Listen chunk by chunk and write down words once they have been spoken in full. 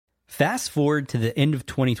Fast forward to the end of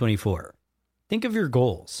 2024. Think of your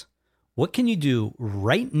goals. What can you do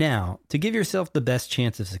right now to give yourself the best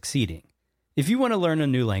chance of succeeding? If you want to learn a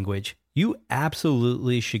new language, you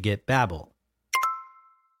absolutely should get Babbel.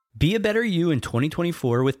 Be a better you in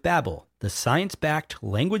 2024 with Babbel, the science-backed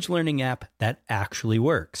language learning app that actually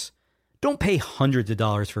works. Don't pay hundreds of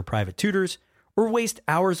dollars for private tutors or waste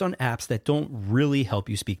hours on apps that don't really help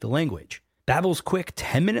you speak the language. Babbel's quick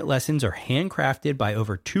 10-minute lessons are handcrafted by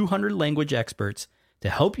over 200 language experts to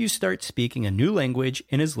help you start speaking a new language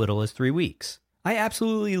in as little as 3 weeks. I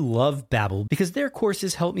absolutely love Babbel because their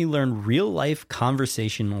courses help me learn real-life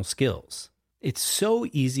conversational skills. It's so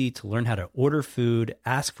easy to learn how to order food,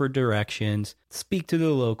 ask for directions, speak to the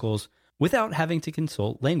locals without having to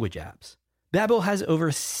consult language apps. Babbel has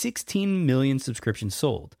over 16 million subscriptions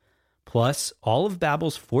sold. Plus, all of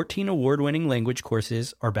Babbel's 14 award-winning language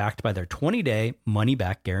courses are backed by their 20-day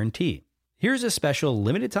money-back guarantee. Here's a special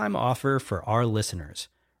limited-time offer for our listeners.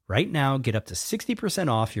 Right now, get up to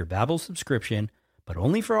 60% off your Babbel subscription, but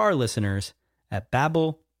only for our listeners at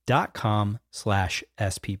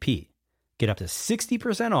babbel.com/SPP. Get up to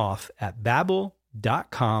 60% off at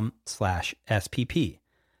babbel.com/SPP.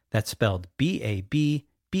 That's spelled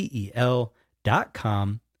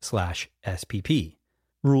BABBEL.com/SPP.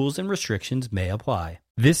 Rules and restrictions may apply.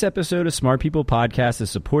 This episode of Smart People Podcast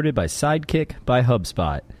is supported by Sidekick by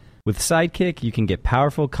HubSpot. With Sidekick, you can get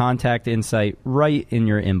powerful contact insight right in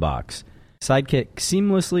your inbox. Sidekick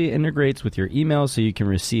seamlessly integrates with your email so you can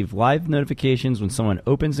receive live notifications when someone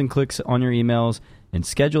opens and clicks on your emails and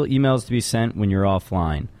schedule emails to be sent when you're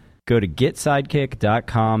offline. Go to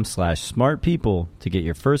getsidekick.com/smartpeople to get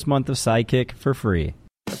your first month of Sidekick for free.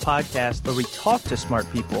 A podcast where we talk to smart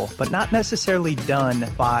people, but not necessarily done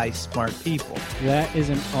by smart people. That is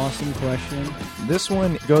an awesome question. This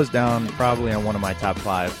one goes down probably on one of my top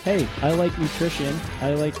 5. Hey, I like nutrition.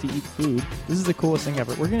 I like to eat food. This is the coolest thing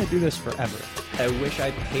ever. We're going to do this forever. I wish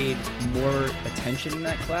I paid more attention in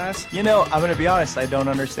that class. You know, I'm going to be honest, I don't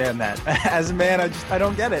understand that. As a man, I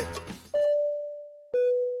don't get it.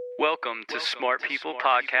 Welcome to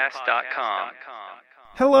smartpeoplepodcast.com.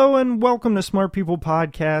 Hello and welcome to Smart People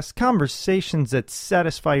Podcast, conversations that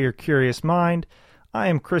satisfy your curious mind. I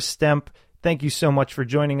am Chris Stemp. Thank you so much for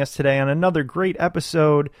joining us today on another great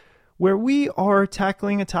episode where we are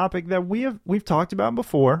tackling a topic that we've talked about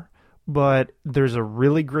before, but there's a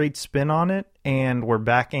really great spin on it and we're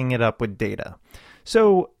backing it up with data.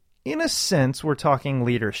 So in a sense, we're talking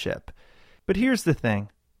leadership. But here's the thing.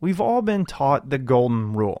 We've all been taught the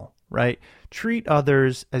golden rule, right? Treat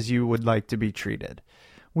others as you would like to be treated.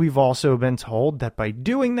 We've also been told that by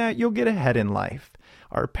doing that, you'll get ahead in life.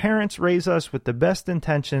 Our parents raise us with the best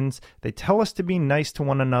intentions. They tell us to be nice to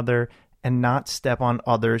one another and not step on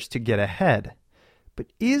others to get ahead.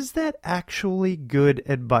 But is that actually good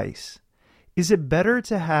advice? Is it better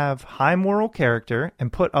to have high moral character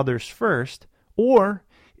and put others first, or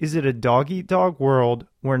is it a dog-eat-dog world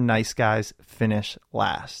where nice guys finish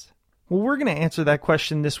last? Well, we're going to answer that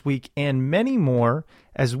question this week and many more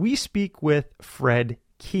as we speak with Fred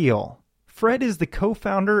Kiel. Fred is the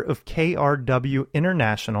co-founder of KRW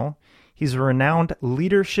International. He's a renowned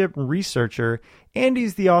leadership researcher, and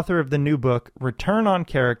he's the author of the new book, Return on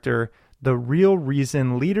Character, The Real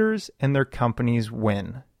Reason Leaders and Their Companies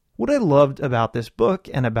Win. What I loved about this book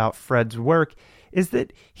and about Fred's work is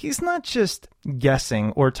that he's not just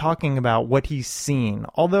guessing or talking about what he's seen,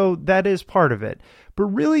 although that is part of it. But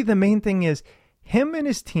really the main thing is him and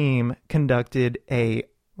his team conducted a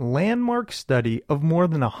landmark study of more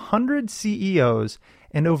than 100 CEOs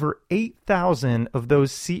and over 8,000 of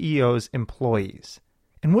those CEOs' employees.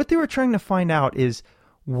 And what they were trying to find out is,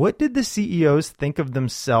 what did the CEOs think of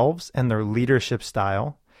themselves and their leadership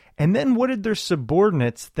style? And then what did their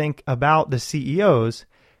subordinates think about the CEOs?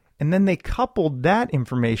 And then they coupled that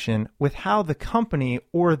information with how the company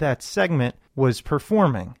or that segment was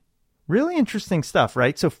performing. Really interesting stuff,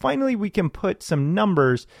 right? So finally we can put some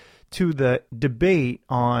numbers to the debate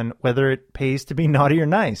on whether it pays to be naughty or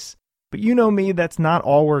nice. But you know me, that's not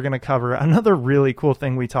all we're going to cover. Another really cool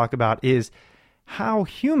thing we talk about is how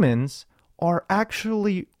humans are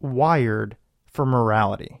actually wired for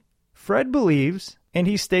morality. Fred believes, and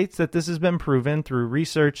he states that this has been proven through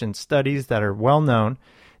research and studies that are well known,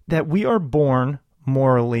 that we are born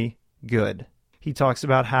morally good. He talks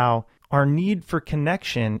about how our need for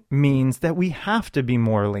connection means that we have to be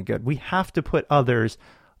morally good. We have to put others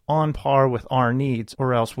on par with our needs,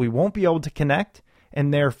 or else we won't be able to connect,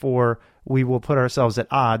 and therefore we will put ourselves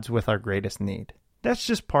at odds with our greatest need. That's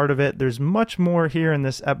just part of it. There's much more here in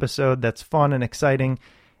this episode that's fun and exciting,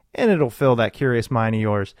 and it'll fill that curious mind of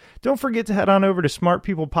yours. Don't forget to head on over to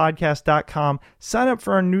smartpeoplepodcast.com. Sign up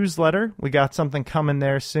for our newsletter. We got something coming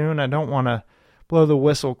there soon. I don't want to blow the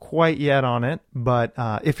whistle quite yet on it, but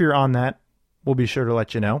if you're on that, we'll be sure to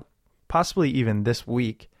let you know, possibly even this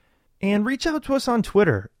week. And reach out to us on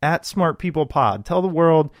Twitter at smartpeoplepod. Tell the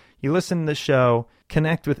world you listen to the show.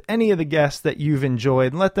 Connect with any of the guests that you've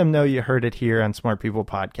enjoyed and let them know you heard it here on Smart People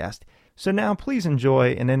Podcast. So now please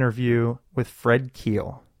enjoy an interview with Fred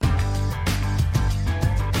Kiel.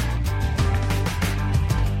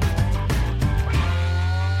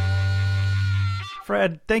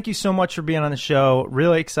 Fred, thank you so much for being on the show.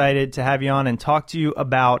 Really excited to have you on and talk to you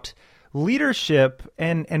about leadership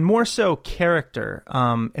and more so character,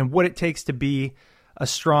 and what it takes to be a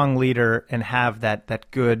strong leader and have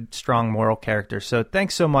that good, strong moral character. So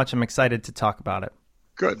thanks so much. I'm excited to talk about it.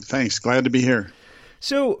 Good. Thanks. Glad to be here.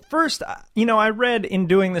 So first, I read in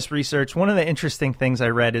doing this research, one of the interesting things I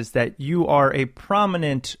read is that you are a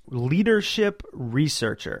prominent leadership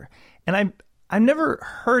researcher. And I've never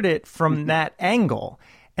heard it from that angle.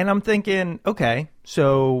 And I'm thinking, okay,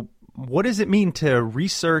 so what does it mean to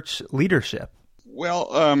research leadership? Well,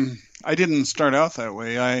 I didn't start out that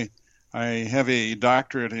way. I have a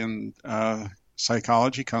doctorate in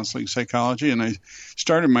psychology, counseling psychology, and I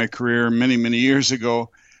started my career many, many years ago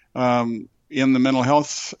in the mental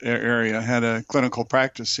health area. I had a clinical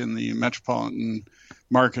practice in the metropolitan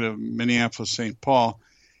market of Minneapolis-St. Paul.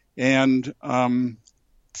 And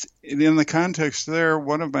in the context there,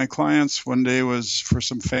 one of my clients one day was, for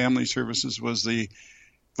some family services, was the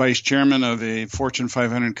vice chairman of a Fortune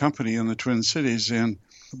 500 company in the Twin Cities. And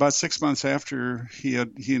about 6 months after he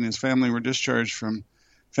and his family were discharged from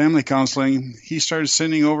family counseling, he started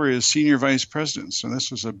sending over his senior vice president. So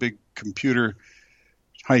this was a big computer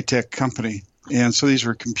high-tech company. And so these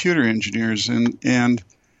were computer engineers. And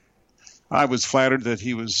I was flattered that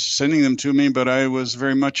he was sending them to me, but I was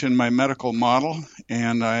very much in my medical model,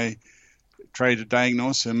 and I tried to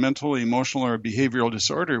diagnose a mental, emotional, or behavioral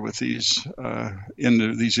disorder with these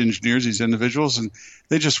engineers, these individuals, and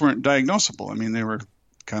they just weren't diagnosable. I mean, they were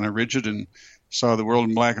kind of rigid and saw the world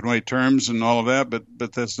in black and white terms and all of that,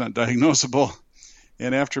 but that's not diagnosable.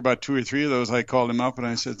 And after about 2 or 3 of those, I called him up and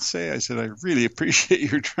I said, I really appreciate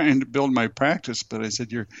your trying to build my practice, but I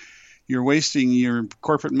said, you're wasting your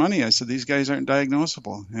corporate money. I said, these guys aren't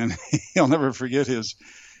diagnosable. And he'll never forget his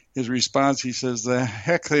response. He says, the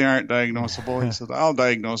heck they aren't diagnosable. He said, I'll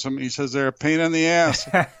diagnose them. He says, they're a pain in the ass.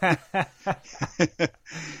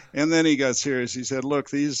 And then he got serious. He said, look,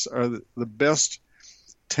 these are the best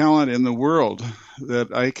talent in the world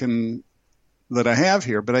that I have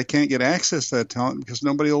here, but I can't get access to that talent because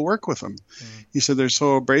nobody will work with them. He said, they're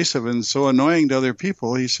so abrasive and so annoying to other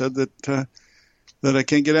people. He said that I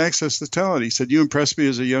can't get access to talent. He said, you impressed me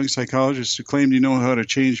as a young psychologist who claimed you know how to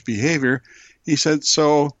change behavior. He said,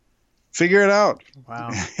 so figure it out.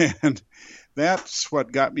 Wow. And that's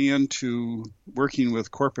what got me into working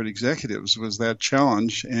with corporate executives, was that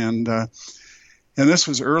challenge. And this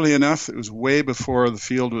was early enough. It was way before the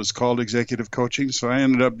field was called executive coaching. So I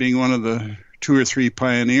ended up being one of the 2 or 3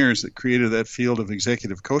 pioneers that created that field of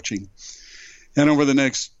executive coaching. And over the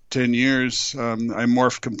next 10 years, I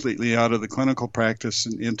morphed completely out of the clinical practice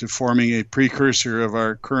and into forming a precursor of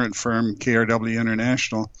our current firm, KRW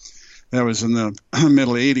International. That was in the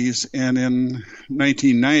middle 80s. And in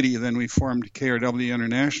 1990, then we formed KRW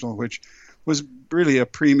International, which was really a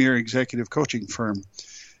premier executive coaching firm.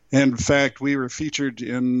 And in fact, we were featured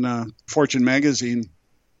in Fortune magazine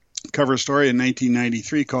cover story in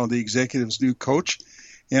 1993 called The Executive's New Coach.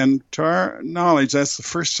 And to our knowledge, that's the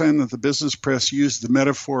first time that the business press used the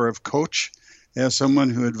metaphor of coach as someone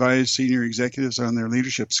who advised senior executives on their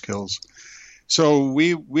leadership skills. So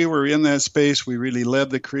we were in that space. We really led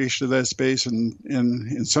the creation of that space and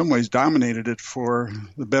in some ways dominated it for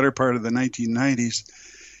the better part of the 1990s.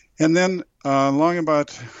 And then along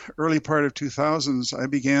about early part of 2000s, I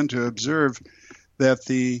began to observe that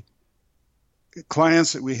the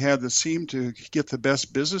clients that we had that seemed to get the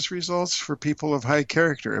best business results for people of high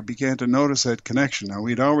character, I began to notice that connection. Now,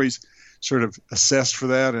 we'd always sort of assessed for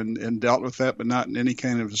that and dealt with that, but not in any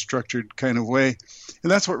kind of a structured kind of way. And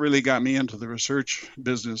that's what really got me into the research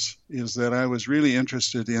business, is that I was really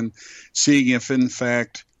interested in seeing if, in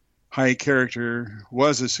fact, high character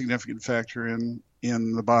was a significant factor in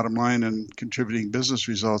the bottom line and contributing business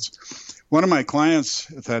results. One of my clients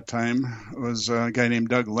at that time was a guy named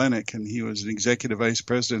Doug Lennick, and he was an executive vice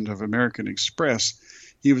president of American Express.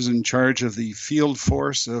 He was in charge of the field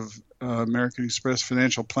force of American Express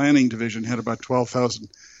Financial Planning Division, had about 12,000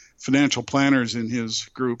 financial planners in his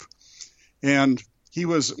group. And he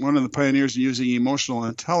was one of the pioneers in using emotional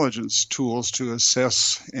intelligence tools to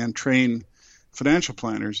assess and train financial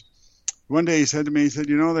planners. One day he said to me, he said,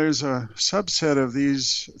 there's a subset of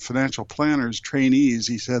these financial planners, trainees,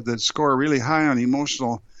 he said, that score really high on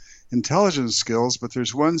emotional intelligence skills, but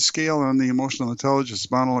there's one scale on the emotional intelligence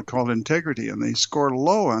model called integrity, and they score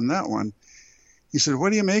low on that one. He said,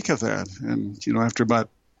 what do you make of that? And, after about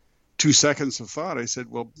 2 seconds of thought, I said,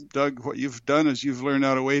 well, Doug, what you've done is you've learned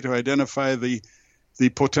out a way to identify the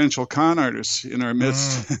potential con artists in our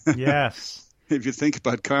midst. Yes. If you think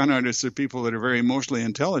about con artists, they're people that are very emotionally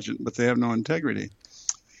intelligent, but they have no integrity.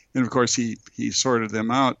 And, of course, he sorted them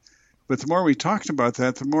out. But the more we talked about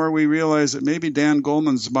that, the more we realized that maybe Dan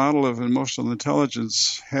Goleman's model of emotional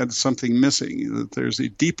intelligence had something missing, that there's a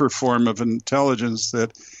deeper form of intelligence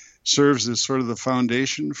that serves as sort of the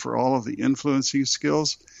foundation for all of the influencing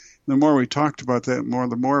skills. The more we talked about that,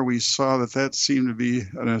 the more we saw that seemed to be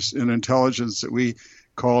an intelligence that we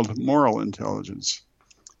called moral intelligence.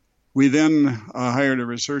 We then hired a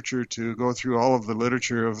researcher to go through all of the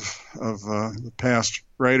literature of the past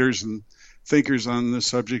writers and thinkers on the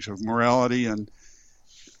subject of morality and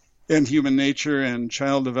human nature and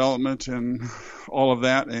child development and all of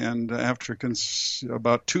that. And after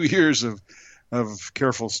about 2 years of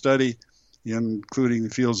careful study, including the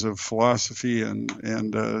fields of philosophy and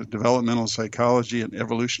developmental psychology and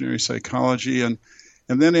evolutionary psychology, and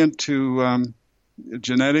then into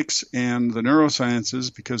genetics and the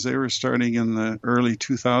neurosciences, because they were starting in the early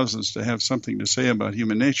 2000s to have something to say about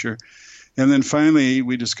human nature. And then finally,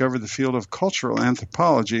 we discovered the field of cultural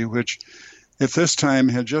anthropology, which at this time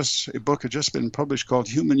a book had just been published called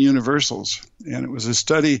Human Universals. And it was a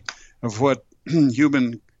study of what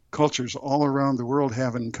human cultures all around the world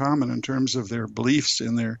have in common in terms of their beliefs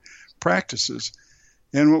and their practices.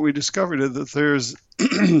 And what we discovered is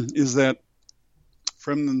that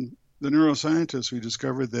from the neuroscientists, we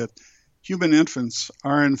discovered that human infants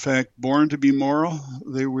are in fact born to be moral.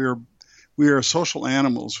 We are social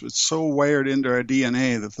animals. It's so wired into our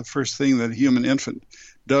DNA that the first thing that a human infant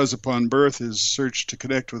does upon birth is search to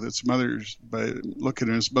connect with its mother by looking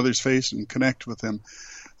at its mother's face and connect with them.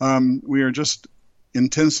 We are just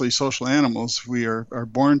intensely social animals. We are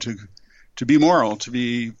born to be moral, to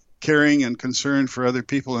be caring and concerned for other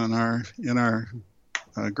people in our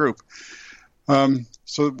group.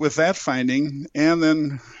 So with that finding, and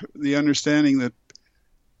then the understanding that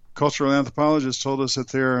cultural anthropologists told us that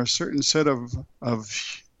there are a certain set of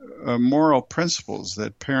moral principles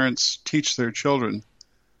that parents teach their children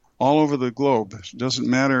all over the globe. It doesn't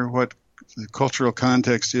matter what the cultural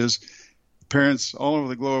context is. Parents all over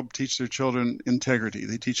the globe teach their children integrity.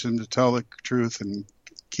 They teach them to tell the truth and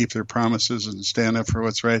keep their promises and stand up for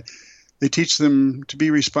what's right. They teach them to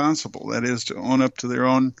be responsible, that is, to own up to their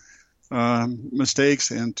own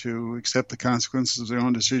mistakes and to accept the consequences of their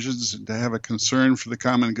own decisions and to have a concern for the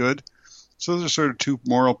common good. So those are sort of two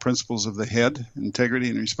moral principles of the head, integrity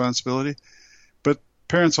and responsibility. But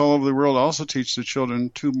parents all over the world also teach their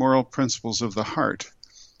children two moral principles of the heart.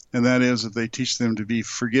 And that is that they teach them to be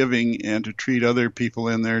forgiving and to treat other people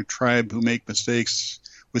in their tribe who make mistakes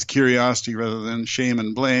with curiosity rather than shame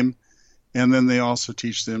and blame. And then they also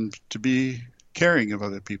teach them to be caring of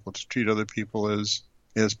other people, to treat other people as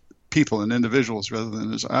people and individuals rather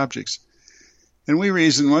than as objects. And we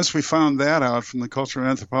reasoned, once we found that out from the cultural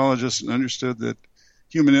anthropologists and understood that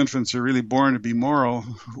human infants are really born to be moral,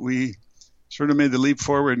 we sort of made the leap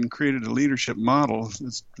forward and created a leadership model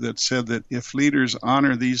that said that if leaders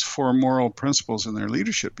honor these four moral principles in their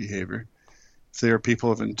leadership behavior, if they are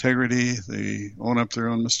people of integrity, they own up their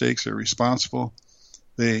own mistakes, they're responsible,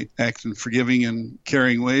 they act in forgiving and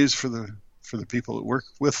caring ways for the people that work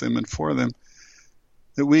with them and for them,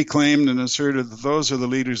 that we claimed and asserted that those are the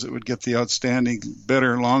leaders that would get the outstanding,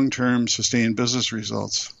 better long-term sustained business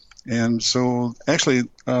results. And so actually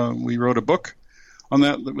we wrote a book on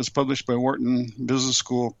that was published by Wharton Business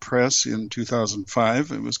School Press in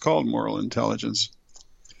 2005. It was called Moral Intelligence.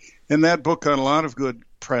 And that book got a lot of good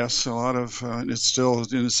press, it's still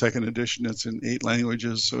in its second edition. It's in 8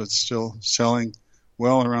 languages, so it's still selling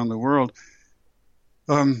well around the world.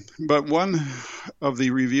 But one of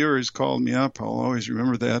the reviewers called me up, I'll always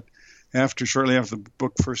remember that, shortly after the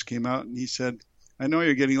book first came out, and he said, I know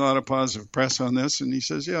you're getting a lot of positive press on this. And he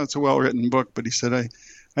says, yeah, it's a well-written book, but he said,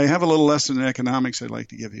 I have a little lesson in economics I'd like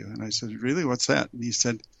to give you. And I said, really? What's that? And he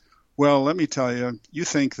said, well, let me tell you, you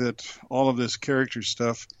think that all of this character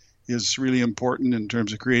stuff is really important in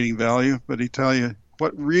terms of creating value, but he tell you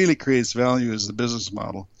what really creates value is the business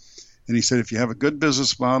model. And he said, if you have a good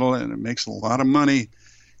business model and it makes a lot of money,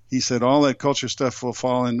 he said, all that culture stuff will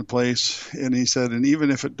fall into place. And he said, and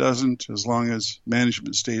even if it doesn't, as long as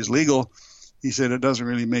management stays legal, He said, it doesn't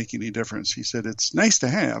really make any difference. He said, it's nice to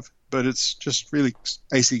have, but it's just really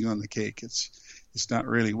icing on the cake. It's not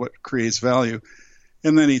really what creates value.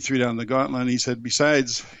 And then he threw down the gauntlet and he said,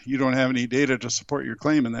 besides, you don't have any data to support your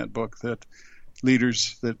claim in that book that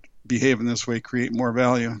leaders that behave in this way create more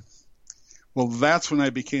value. Well, that's when I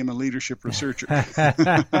became a leadership researcher.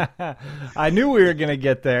 I knew we were going to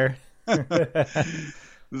get there.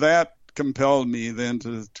 That compelled me then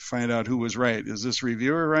to find out who was right. Is this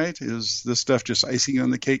reviewer right? Is this stuff just icing on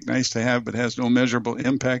the cake, nice to have, but has no measurable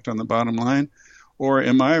impact on the bottom line? Or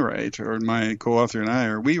am I right, or my co-author and I,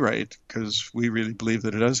 are we right? Because we really believe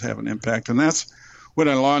that it does have an impact. And that's when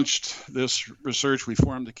I launched this research. We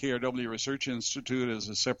formed the KRW Research Institute as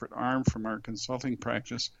a separate arm from our consulting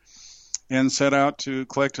practice and set out to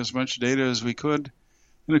collect as much data as we could.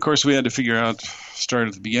 And, of course, we had to figure out, start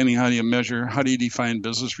at the beginning, how do you measure, how do you define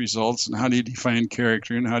business results, and how do you define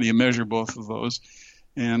character, and how do you measure both of those?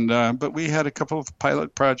 And but we had a couple of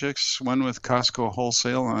pilot projects, one with Costco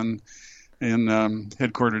Wholesale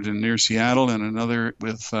headquartered in near Seattle, and another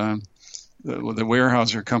with the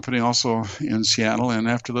Weyerhaeuser Company, also in Seattle. And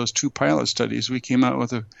after those two pilot studies, we came out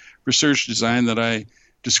with a research design that I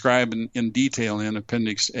describe in detail in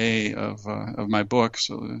Appendix A of my book,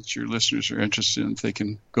 so that your listeners are interested and they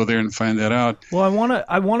can go there and find that out. Well,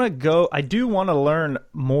 I do want to learn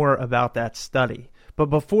more about that study. But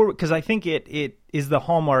before, because I think it is the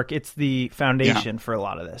hallmark, it's the foundation for a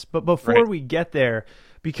lot of this. But before we get there,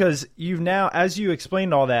 because you've now, as you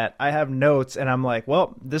explained all that, I have notes and I'm like,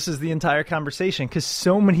 well, this is the entire conversation because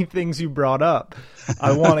so many things you brought up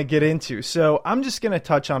I want to get into. So I'm just going to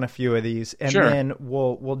touch on a few of these and then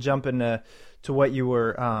we'll jump into what you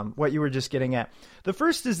were just getting at. The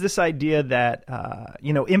first is this idea that,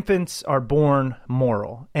 infants are born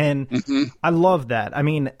moral. And I love that. I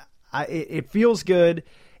mean, it feels good.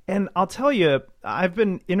 And I'll tell you, I've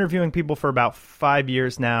been interviewing people for about 5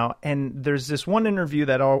 years now, and there's this one interview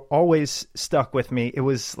that always stuck with me. It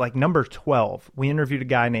was like number 12. We interviewed a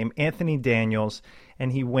guy named Anthony Daniels,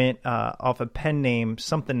 and he went off a pen name,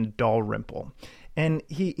 something Dalrymple. And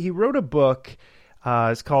he wrote a book.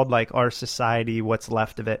 It's called like Our Society, What's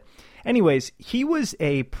Left of It. Anyways, he was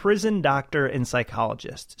a prison doctor and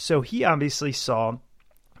psychologist. So he obviously saw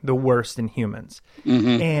the worst in humans.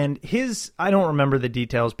 And I don't remember the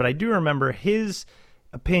details, but I do remember his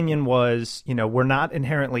opinion was, we're not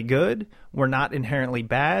inherently good. We're not inherently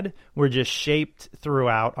bad. We're just shaped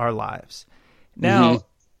throughout our lives. Now,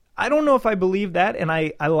 I don't know if I believe that. And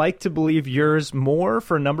I like to believe yours more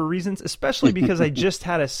for a number of reasons, especially because I just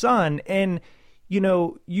had a son. And,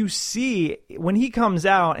 you see when he comes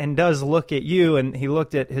out and does look at you, and he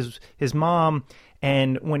looked at his mom,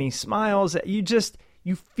 and when he smiles,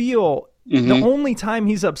 you feel the only time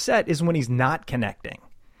he's upset is when he's not connecting.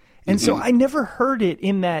 And so I never heard it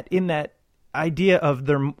in that idea of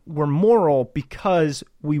we're moral because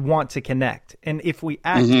we want to connect. And if we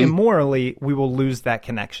act immorally, we will lose that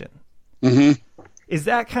connection. Is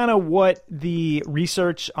that kind of what the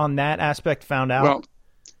research on that aspect found out?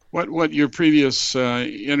 Well, what your previous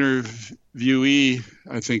interviewee,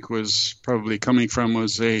 I think, was probably coming from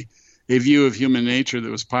was a view of human nature that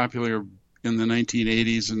was popular in the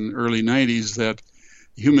 1980s and early 90s, that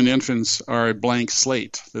human infants are a blank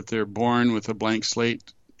slate, that they're born with a blank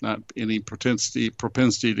slate, not any propensity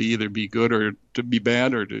to either be good or to be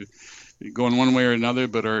bad or to go in one way or another,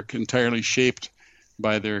 but are entirely shaped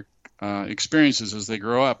by their experiences as they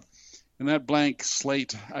grow up. And that blank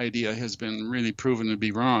slate idea has been really proven to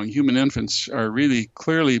be wrong. Human infants are really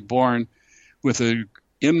clearly born with an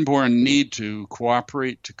inborn need to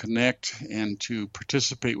cooperate, to connect, and to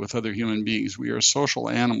participate with other human beings. We are social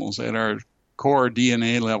animals at our core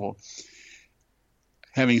DNA level.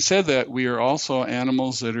 Having said that, we are also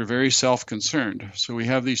animals that are very self-concerned. So we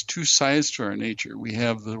have these two sides to our nature. We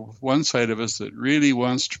have the one side of us that really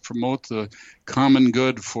wants to promote the common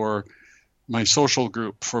good for my social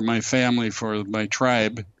group, for my family, for my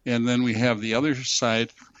tribe. And then we have the other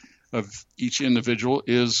side of each individual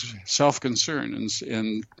is self-concern.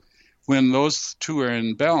 And when those two are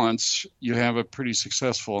in balance, you have a pretty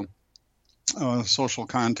successful social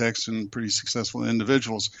context and pretty successful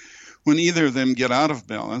individuals. When either of them get out of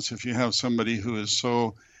balance, if you have somebody who is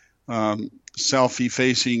so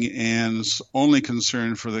self-effacing and is only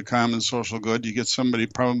concerned for the common social good, you get somebody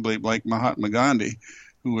probably like Mahatma Gandhi,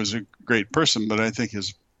 who was a great person, but I think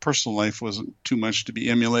his personal life wasn't too much to be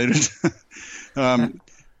emulated.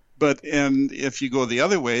 And if you go the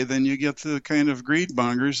other way, then you get the kind of greed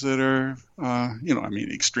mongers that are,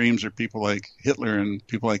 extremes are people like Hitler and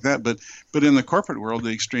people like that. But in the corporate world,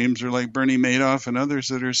 the extremes are like Bernie Madoff and others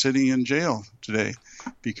that are sitting in jail today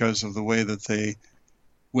because of the way that they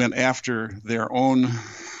went after their own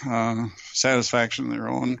satisfaction, their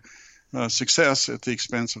own success at the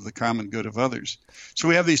expense of the common good of others. So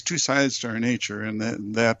we have these two sides to our nature, and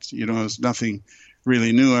that is nothing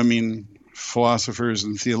really new. I mean, philosophers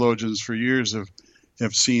and theologians for years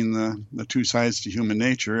have seen the two sides to human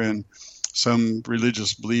nature, and some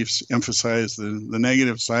religious beliefs emphasize the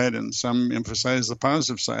negative side, and some emphasize the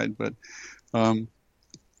positive side. But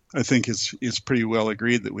I think it's pretty well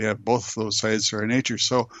agreed that we have both of those sides to our nature.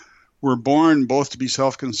 So we're born both to be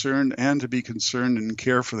self-concerned and to be concerned and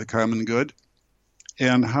care for the common good.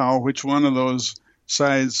 And which one of those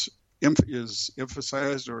sides is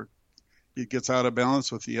emphasized or it gets out of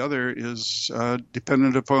balance with the other is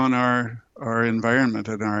dependent upon our environment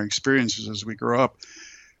and our experiences as we grow up.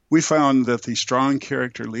 We found that the strong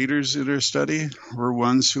character leaders in our study were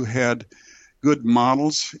ones who had good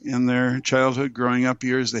models in their childhood, growing up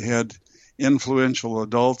years. They had influential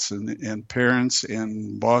adults and parents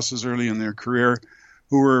and bosses early in their career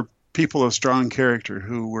who were people of strong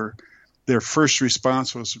character, their first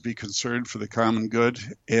response was to be concerned for the common good,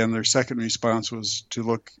 and their second response was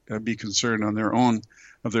to be concerned on their own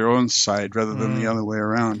side rather than the other way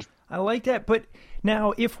around. I like that. But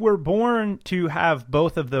now, if we're born to have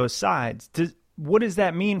both of those sides, what does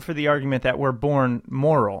that mean for the argument that we're born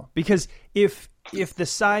moral? Because if the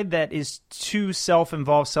side that is too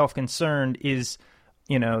self-involved, self-concerned is,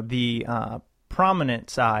 the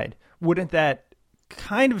prominent side, wouldn't that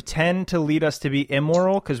kind of tend to lead us to be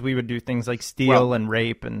immoral because we would do things like steal and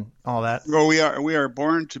rape and all that? Well, we are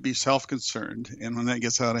born to be self-concerned, and when that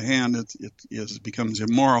gets out of hand, it becomes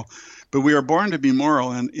immoral. But we are born to be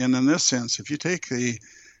moral, and in this sense, if you take a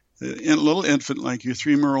little infant like your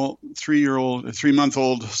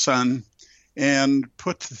 3-month-old son and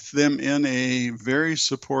put them in a very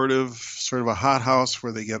supportive sort of a hothouse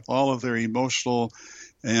where they get all of their emotional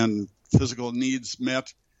and physical needs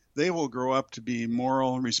met, they will grow up to be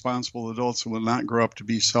moral, responsible adults and will not grow up to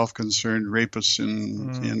be self-concerned rapists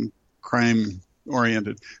and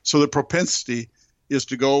crime-oriented. So the propensity is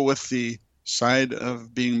to go with the side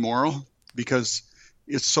of being moral because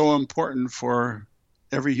it's so important for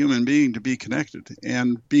every human being to be connected.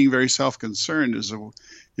 And being very self-concerned is a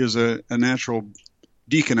natural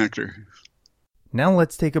deconnector. Now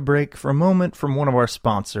let's take a break for a moment from one of our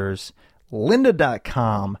sponsors,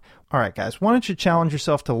 lynda.com. All right, guys, why don't you challenge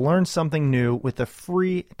yourself to learn something new with a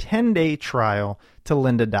free 10-day trial to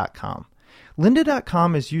lynda.com.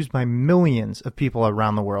 Lynda.com is used by millions of people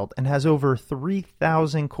around the world and has over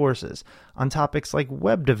 3,000 courses on topics like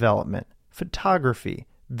web development, photography,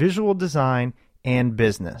 visual design, and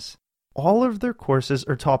business. All of their courses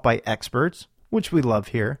are taught by experts, which we love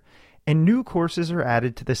here, and new courses are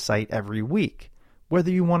added to the site every week.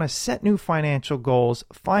 Whether you want to set new financial goals,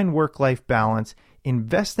 find work-life balance,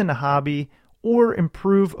 invest in a hobby, or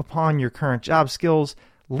improve upon your current job skills,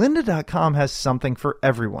 lynda.com has something for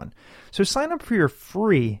everyone. So sign up for your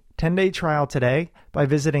free 10-day trial today by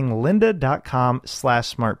visiting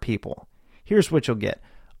lynda.com/smartpeople. Here's what you'll get.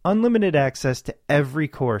 Unlimited access to every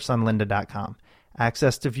course on lynda.com.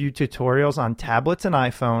 Access to view tutorials on tablets and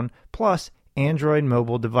iPhone, plus Android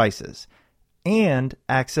mobile devices. And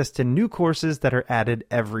access to new courses that are added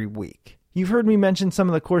every week. You've heard me mention some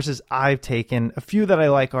of the courses I've taken. A few that I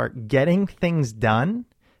like are Getting Things Done,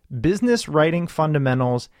 Business Writing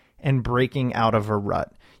Fundamentals, and Breaking Out of a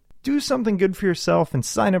Rut. Do something good for yourself and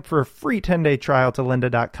sign up for a free 10-day trial to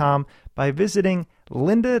lynda.com by visiting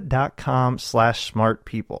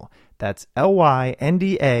lynda.com/smartpeople. That's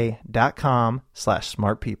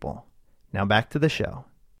lynda.com/smartpeople. Now back to the show.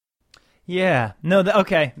 Yeah, no,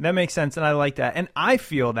 okay, that makes sense, and I like that. And I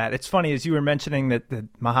feel that. It's funny, as you were mentioning that the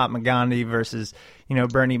Mahatma Gandhi versus,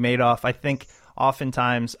 Bernie Madoff, I think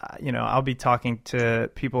oftentimes, I'll be talking to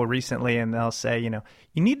people recently, and they'll say, you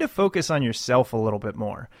need to focus on yourself a little bit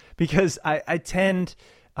more, because I tend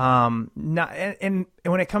not, and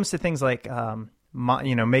when it comes to things like,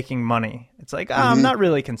 making money, it's like, I'm not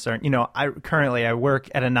really concerned. I work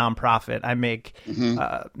at a nonprofit. I make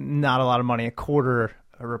not a lot of money, a quarter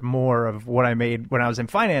or more of what I made when I was in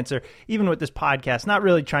finance, or even with this podcast, not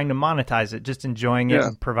really trying to monetize it, just enjoying it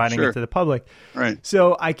and providing it to the public. Right.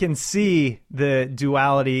 So I can see the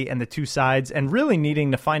duality and the two sides and really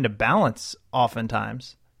needing to find a balance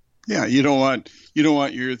oftentimes. Yeah. You don't want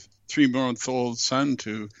your 3-month-old son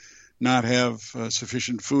to not have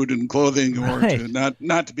sufficient food and clothing, or to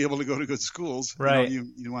not to be able to go to good schools. Right.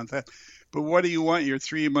 You want that. But what do you want your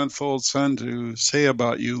 3-month-old son to say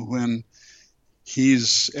about you when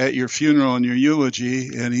he's at your funeral and your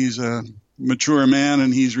eulogy, and he's a mature man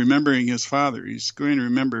and he's remembering his father? He's going to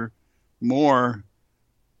remember more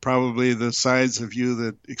probably the sides of you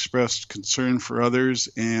that expressed concern for others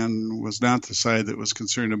and was not the side that was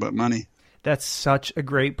concerned about money. That's such a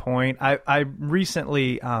great point. I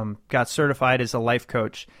recently got certified as a life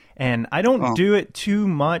coach, and I don't do it too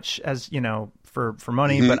much as, for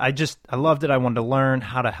money, but I loved it. I wanted to learn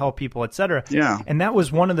how to help people, et cetera. Yeah. And that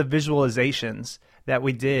was one of the visualizations that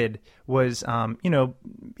we did was,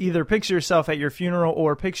 either picture yourself at your funeral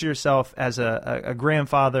or picture yourself as a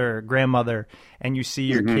grandfather or grandmother, and you see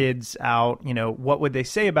your kids out, what would they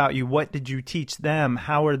say about you? What did you teach them?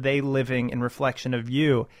 How are they living in reflection of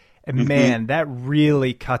you? And man, that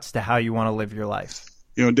really cuts to how you want to live your life.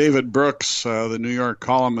 David Brooks, the New York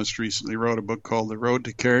columnist, recently wrote a book called The Road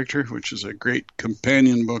to Character, which is a great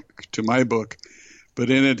companion book to my book.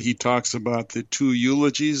 But in it, he talks about the two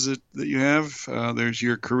eulogies that you have. There's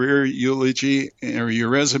your career eulogy, or your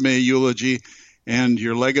resume eulogy, and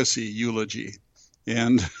your legacy eulogy.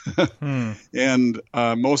 And and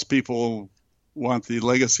most people want the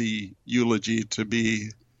legacy eulogy to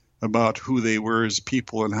be about who they were as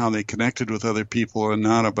people and how they connected with other people, and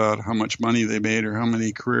not about how much money they made or how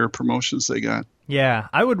many career promotions they got. Yeah,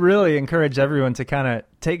 I would really encourage everyone to kind of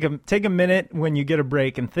take a minute when you get a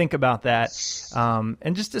break and think about that,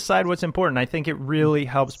 and just decide what's important. I think it really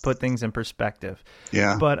helps put things in perspective.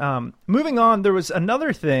 Yeah. But moving on, there was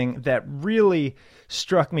another thing that really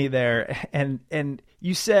struck me there, and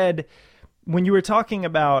you said when you were talking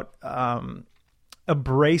about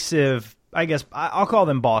abrasive, I guess I'll call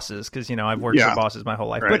them bosses because, I've worked for bosses my whole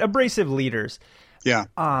life, but abrasive leaders. Yeah.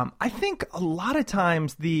 I think a lot of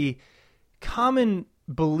times the common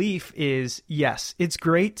belief is, yes, it's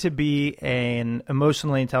great to be an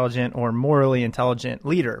emotionally intelligent or morally intelligent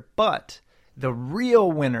leader, but the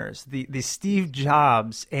real winners, the Steve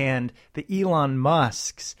Jobs and the Elon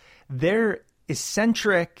Musks, they're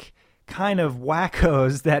eccentric kind of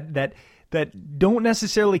wackos that don't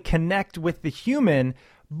necessarily connect with the human,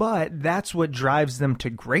 but that's what drives them to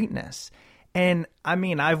greatness. And I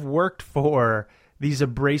mean, I've worked for these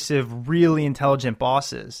abrasive, really intelligent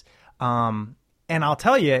bosses. And I'll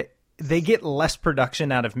tell you, they get less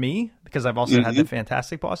production out of me because I've also had the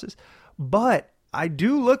fantastic bosses. But I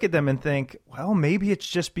do look at them and think, well, maybe it's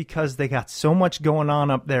just because they got so much going on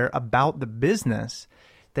up there about the business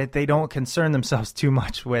that they don't concern themselves too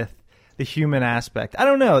much with the human aspect. I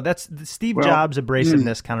don't know. That's the Steve Jobs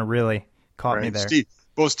abrasiveness kind of really caught me there.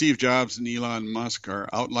 Both Steve Jobs and Elon Musk are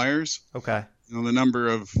outliers. Okay. The number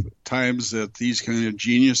of times that these kind of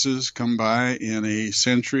geniuses come by in a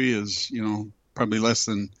century is, probably less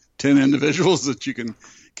than 10 individuals that you can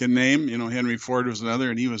name. Henry Ford was another,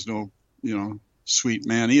 and he was no, sweet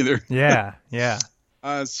man either. Yeah.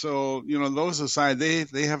 So, those aside,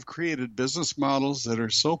 they have created business models that are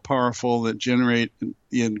so powerful that generate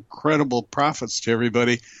incredible profits to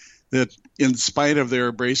everybody, that in spite of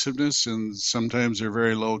their abrasiveness and sometimes their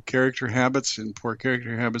very low character habits and poor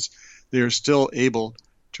character habits, they are still able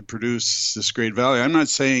to produce this great value. I'm not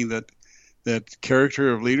saying that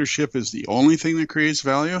character of leadership is the only thing that creates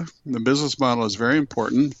value. The business model is very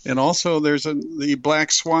important. And also there's the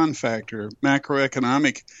black swan factor.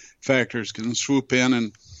 Macroeconomic factors can swoop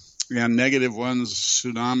in, and negative ones,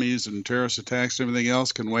 tsunamis and terrorist attacks and everything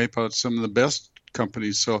else, can wipe out some of the best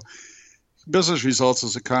companies. So business results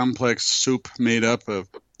is a complex soup made up of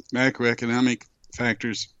macroeconomic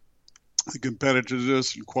factors, the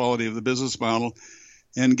competitiveness and quality of the business model.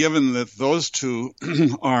 And given that those two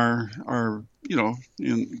are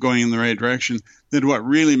going in the right direction, then what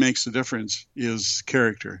really makes the difference is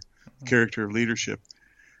character of leadership.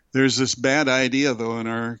 There's this bad idea, though, in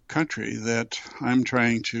our country that I'm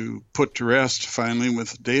trying to put to rest finally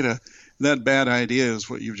with data. That bad idea is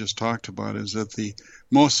what you've just talked about, is that the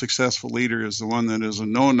most successful leader is the one that is a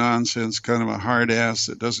no-nonsense kind of a hard ass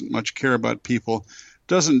that doesn't much care about people,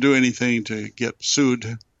 doesn't do anything to get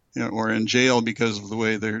sued or in jail because of the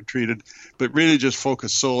way they're treated, but really just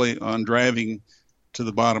focus solely on driving to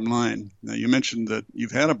the bottom line. Now, you mentioned that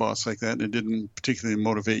you've had a boss like that and it didn't particularly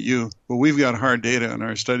motivate you. Well, we've got hard data in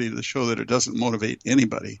our study to show that it doesn't motivate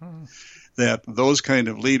anybody, that those kind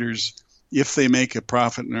of leaders, if they make a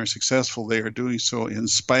profit and are successful, they are doing so in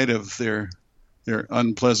spite of their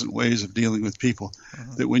unpleasant ways of dealing with people.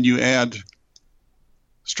 That when you add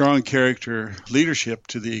strong character leadership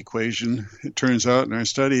to the equation, it turns out in our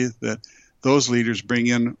study that those leaders bring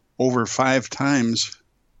in nearly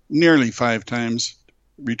five times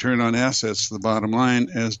return on assets to the bottom line,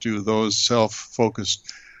 as do those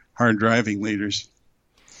self-focused, hard-driving leaders.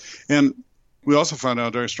 And we also found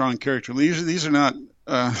out our strong character leaders, these are not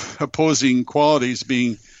opposing qualities,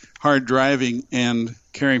 being hard-driving and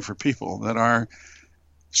caring for people, that our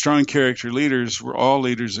strong character leaders were all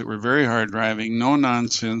leaders that were very hard driving, no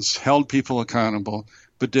nonsense, held people accountable,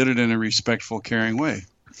 but did it in a respectful, caring way.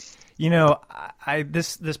 You know,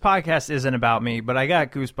 this podcast isn't about me, but I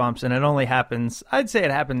got goosebumps, and it only happens, I'd say it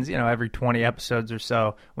happens, every 20 episodes or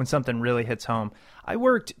so when something really hits home. I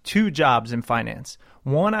worked 2 jobs in finance.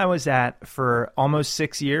 One I was at for almost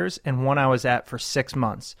 6 years, and one I was at for 6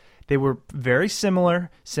 months. They were very similar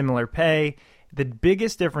pay. The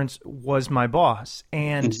biggest difference was my boss,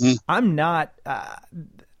 and I'm not...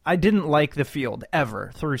 I didn't like the field ever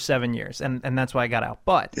through 7 years, and that's why I got out.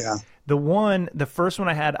 But the first one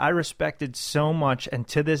I had, I respected so much, and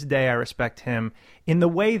to this day I respect him in the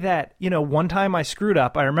way that, one time I screwed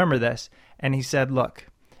up, I remember this, and he said, look,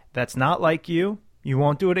 that's not like you. You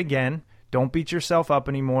won't do it again. Don't beat yourself up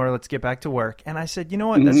anymore. Let's get back to work. And I said, you know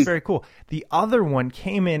what? That's very cool. The other one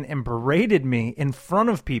came in and berated me in front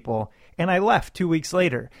of people, and I left 2 weeks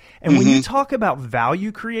later. And when you talk about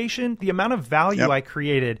value creation, the amount of value I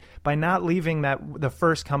created by not leaving the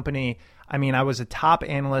first company, I mean, I was a top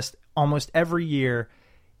analyst almost every year.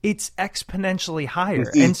 It's exponentially higher.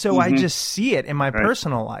 And so I just see it in my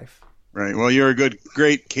personal life. Right. Well, you're a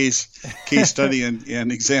great case study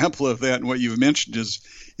and example of that. And what you've mentioned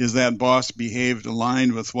is that boss behaved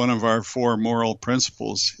aligned with one of our 4 moral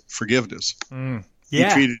principles, forgiveness.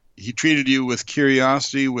 Yeah. He treated you with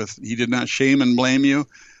curiosity. He did not shame and blame you.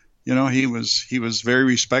 He was very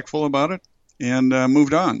respectful about it and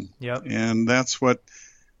moved on. Yep. And that's what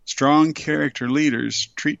strong character leaders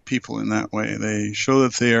treat people in that way. They show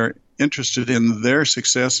that they are interested in their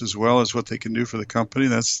success as well as what they can do for the company.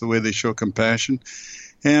 That's the way they show compassion.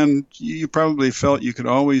 And you probably felt you could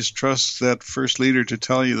always trust that first leader to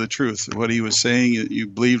tell you the truth. What he was saying you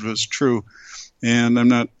believed was true. And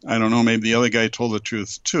I don't know, maybe the other guy told the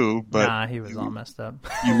truth too, but nah, he was all messed up.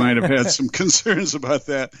 You might have had some concerns about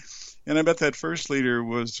that. And I bet that first leader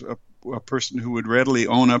was a person who would readily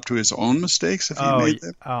own up to his own mistakes if he made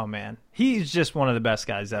them. Oh man, he's just one of the best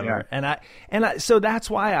guys ever. Yeah. And I so that's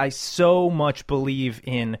why I so much believe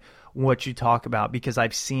in what you talk about, because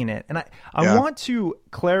I've seen it. And I want to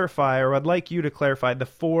clarify, or I'd like you to clarify the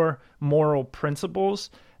 4 moral principles,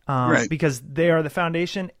 because they are the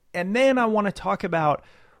foundation. And then I want to talk about,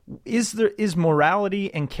 is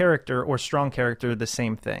morality and character or strong character the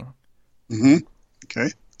same thing? Okay.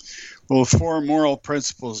 Well, 4 moral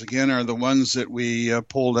principles, again, are the ones that we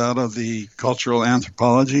pulled out of the cultural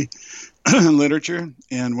anthropology literature.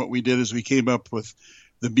 And what we did is we came up with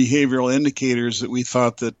the behavioral indicators that we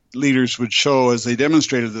thought that leaders would show as they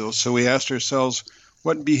demonstrated those. So we asked ourselves,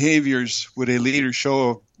 what behaviors would a leader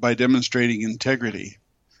show by demonstrating integrity?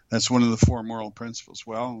 That's one of the 4 moral principles.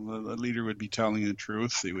 Well, the leader would be telling the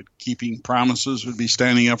truth. They would keeping promises, would be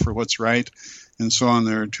standing up for what's right, and so on.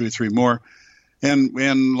 There are 2 or 3 more. And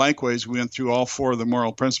likewise, we went through all 4 of the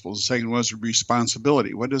moral principles. The second was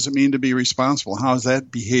responsibility. What does it mean to be responsible? How is that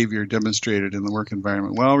behavior demonstrated in the work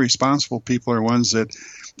environment? Well, responsible people are ones that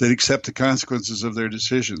accept the consequences of their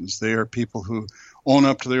decisions. They are people who own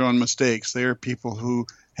up to their own mistakes. They are people who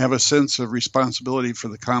have a sense of responsibility for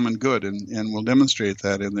the common good and will demonstrate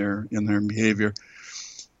that in their behavior.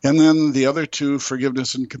 And then the other 2,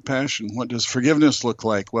 forgiveness and compassion. What does forgiveness look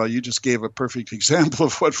like? Well, you just gave a perfect example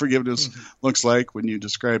of what forgiveness looks like when you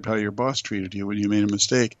described how your boss treated you when you made a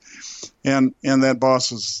mistake. And that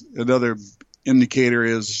boss is another indicator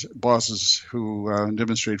is bosses who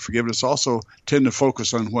demonstrate forgiveness also tend to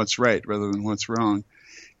focus on what's right rather than what's wrong.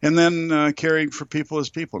 And then caring for people as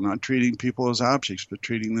people, not treating people as objects, but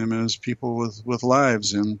treating them as people with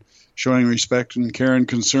lives, and showing respect and care and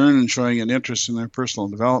concern, and showing an interest in their personal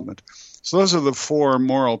development. So those are the 4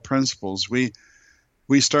 moral principles. We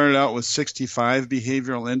started out with 65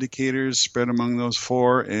 behavioral indicators spread among those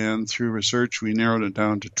 4, and through research we narrowed it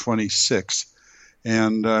down to 26.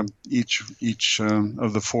 And each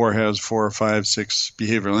of the 4 has 4 or 5, 6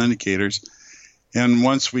 behavioral indicators. And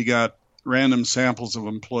once we got random samples of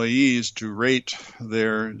employees to rate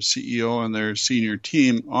their CEO and their senior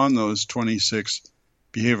team on those 26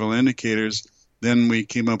 behavioral indicators, then we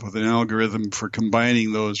came up with an algorithm for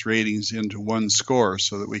combining those ratings into one score,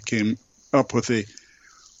 so that we came up with a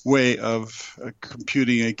way of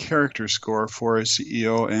computing a character score for a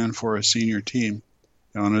CEO and for a senior team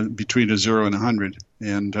between a 0 and 100.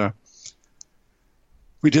 And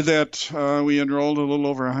we did that. We enrolled a little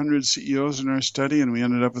over 100 CEOs in our study, and we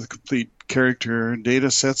ended up with complete character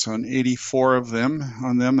data sets on 84 of them,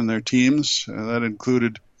 and their teams. That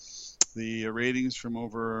included the ratings from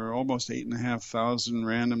over almost 8,500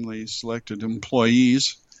 randomly selected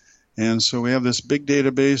employees. And so we have this big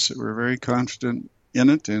database that we're very confident in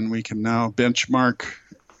it, and we can now benchmark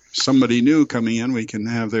somebody new coming in. We can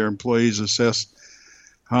have their employees assess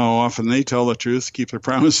how often they tell the truth, keep their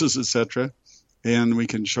promises, etc. And we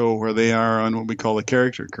can show where they are on what we call the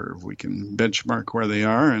character curve. We can benchmark where they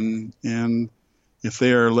are, and if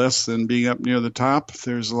they are less than being up near the top,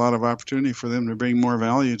 there's a lot of opportunity for them to bring more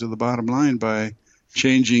value to the bottom line by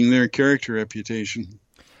changing their character reputation.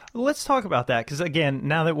 Let's talk about that, because again,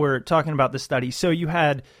 now that we're talking about the study, so you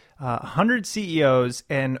had 100 CEOs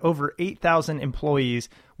and over 8,000 employees.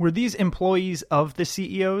 Were these employees of the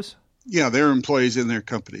CEOs? Yeah, they're employees in their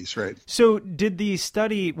companies, right. So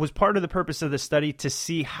was part of the purpose of the study to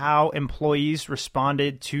see how employees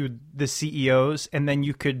responded to the CEOs, and then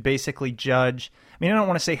you could basically judge, I don't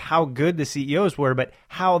want to say how good the CEOs were, but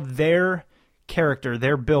how their character,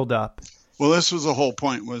 their build-up. Well, this was the whole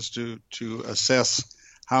point, was to assess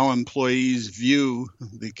how employees view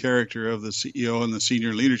the character of the CEO and the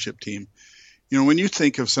senior leadership team. When you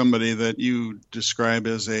think of somebody that you describe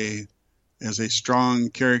as a strong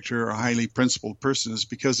character or a highly principled person, it's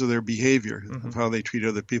because of their behavior, of how they treat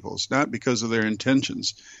other people. It's not because of their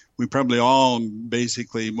intentions. We probably all,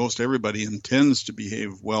 basically, most everybody intends to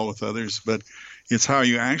behave well with others, but it's how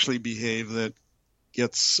you actually behave that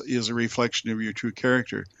is a reflection of your true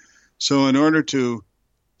character. So in order to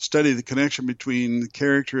study the connection between the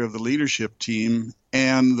character of the leadership team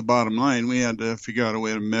and the bottom line, we had to figure out a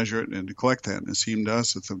way to measure it and to collect that. And it seemed to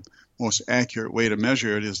us that the most accurate way to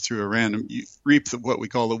measure it is through you reap what we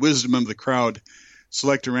call the wisdom of the crowd.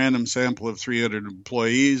 Select a random sample of 300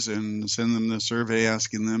 employees and send them the survey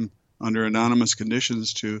asking them under anonymous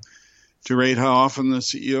conditions to rate how often the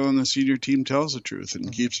CEO and the senior team tells the truth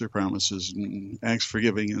and keeps their promises and acts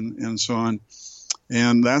forgiving and so on.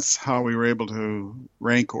 And that's how we were able to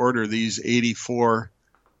rank order these 84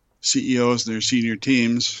 CEOs and their senior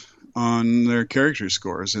teams on their character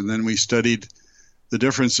scores. And then we studied the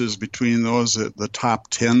differences between those at the top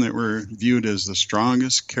 10 that were viewed as the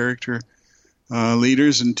strongest character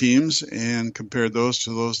leaders and teams, and compared those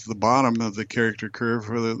to the bottom of the character curve,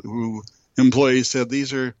 who employees said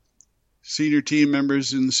these are senior team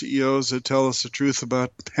members and CEOs that tell us the truth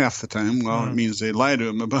about half the time. Well, it means they lie to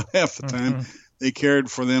them about half the time. They cared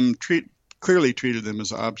for them, clearly treated them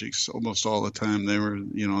as objects almost all the time. They were,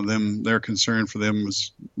 their concern for them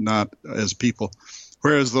was not as people.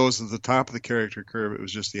 Whereas those at the top of the character curve, it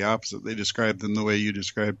was just the opposite. They described them the way you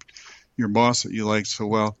described your boss that you liked so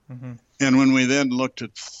well. And when we then looked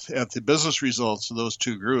at the business results of those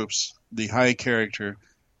two groups, the high character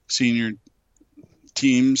senior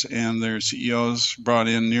teams and their CEOs brought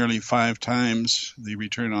in nearly 5 times the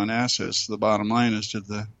return on assets, the bottom line, as did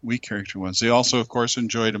the weak character ones. They also, of course,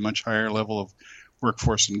 enjoyed a much higher level of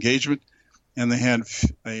workforce engagement, and they had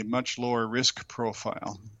a much lower risk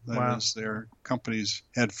profile. That is, their companies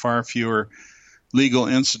had far fewer legal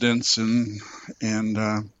incidents and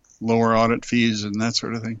lower audit fees and that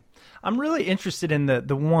sort of thing. I'm really interested in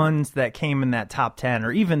the ones that came in that top 10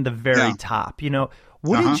 or even the very top.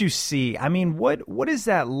 What did you see? What is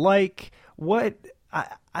that like?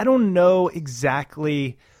 I don't know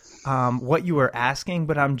exactly what you were asking,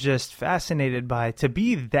 but I'm just fascinated by to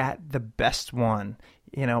be the best one.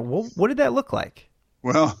 What did that look like?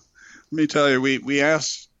 Well, let me tell you, we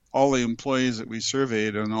asked all the employees that we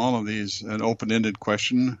surveyed on all of these an open-ended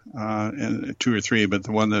question, and 2 or 3, but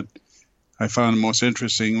the one that I found most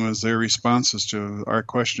interesting was their responses to our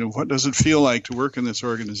question of what does it feel like to work in this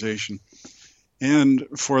organization? And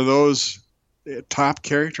for those top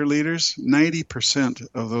character leaders, 90%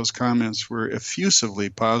 of those comments were effusively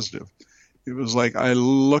positive. It was like, I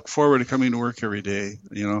look forward to coming to work every day.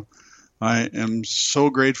 I am so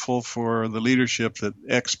grateful for the leadership that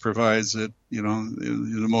X provides, that,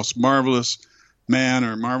 the most marvelous man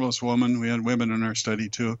or marvelous woman. We had women in our study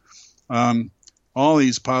too. All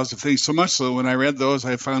these positive things. So much so when I read those,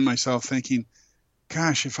 I found myself thinking,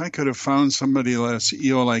 gosh, if I could have found somebody, a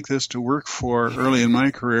CEO like this to work for early in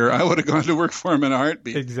my career, I would have gone to work for him in a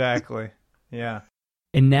heartbeat. Exactly. Yeah.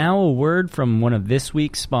 And now a word from one of this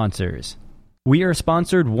week's sponsors. We are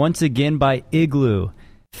sponsored once again by Igloo.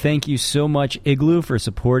 Thank you so much, Igloo, for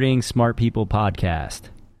supporting Smart People Podcast.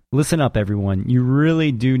 Listen up, everyone. You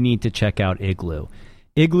really do need to check out Igloo.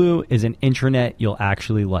 Igloo is an intranet you'll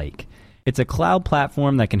actually like. It's a cloud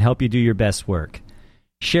platform that can help you do your best work.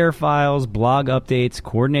 Share files, blog updates,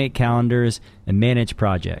 coordinate calendars, and manage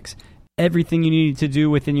projects. Everything you need to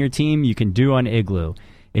do within your team, you can do on Igloo.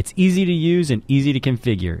 It's easy to use and easy to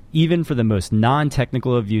configure, even for the most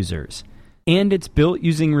non-technical of users. And it's built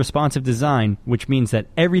using responsive design, which means that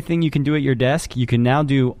everything you can do at your desk, you can now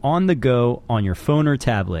do on the go on your phone or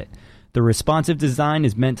tablet. The responsive design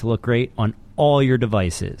is meant to look great on all your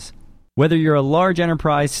devices. Whether you're a large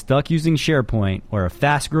enterprise stuck using SharePoint or a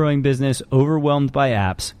fast-growing business overwhelmed by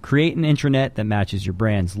apps, create an intranet that matches your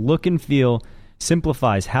brand's look and feel,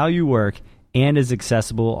 simplifies how you work, and is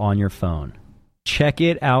accessible on your phone. Check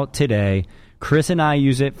it out today. Chris and I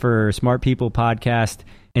use it for Smart People Podcast,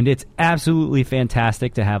 and it's absolutely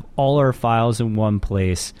fantastic to have all our files in one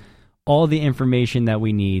place, all the information that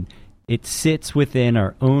we need. It sits within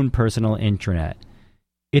our own personal intranet.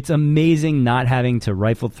 It's amazing not having to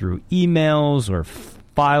rifle through emails or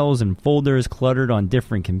files and folders cluttered on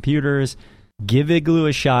different computers. Give Igloo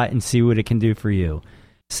a shot and see what it can do for you.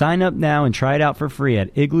 Sign up now and try it out for free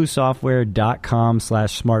at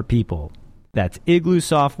igloosoftware.com/smartpeople. That's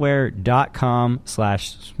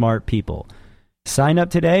igloosoftware.com/smartpeople. Sign up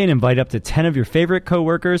today and invite up to 10 of your favorite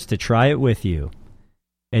coworkers to try it with you.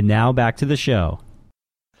 And now back to the show.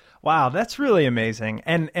 Wow, that's really amazing.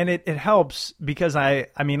 And it helps because I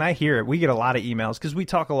mean, I hear it. We get a lot of emails because we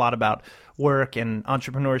talk a lot about work and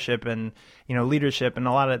entrepreneurship and, leadership and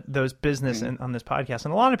a lot of those business on this podcast.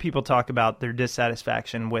 And a lot of people talk about their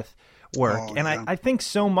dissatisfaction with work. I think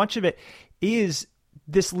so much of it is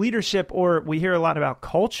this leadership, or we hear a lot about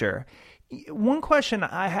culture. One question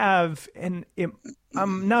I have, and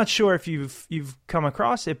I'm not sure if you've come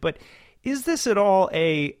across it, but is this at all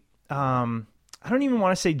I don't even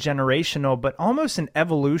want to say generational, but almost an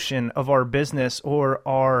evolution of our business or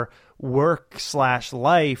our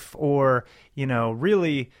work/life or,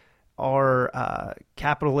 really our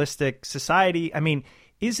capitalistic society? I mean,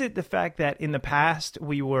 is it the fact that in the past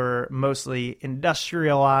we were mostly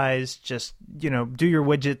industrialized, just, do your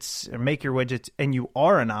widgets or make your widgets and you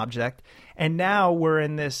are an object, and now we're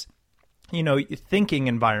in this, thinking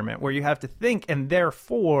environment where you have to think and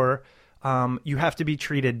therefore you have to be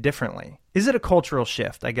treated differently? Is it a cultural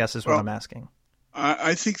shift, I guess is what I'm asking.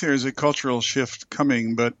 I think there's a cultural shift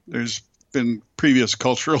coming, but there's been previous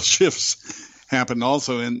cultural shifts happened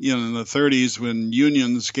also in the 30s when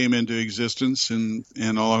unions came into existence and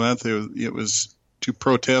all of that. It was to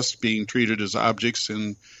protest being treated as objects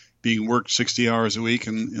and being worked 60 hours a week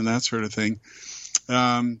and that sort of thing.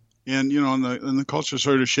 And the culture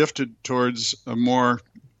sort of shifted towards a more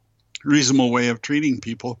reasonable way of treating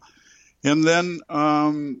people. And then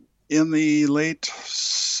in the late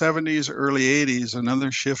 70s, early 80s, another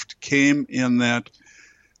shift came in that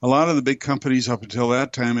a lot of the big companies up until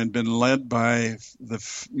that time had been led by the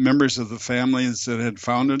members of the families that had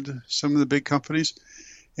founded some of the big companies.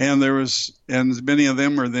 And many of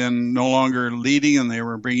them were then no longer leading, and they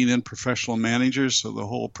were bringing in professional managers. So the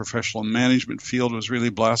whole professional management field was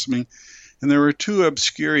really blossoming. And there were two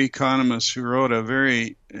obscure economists who wrote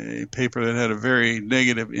a paper that had a very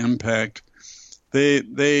negative impact.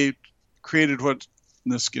 They created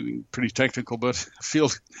this is getting pretty technical, but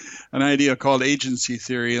an idea called agency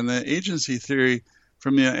theory. And the agency theory,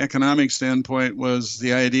 from the economic standpoint, was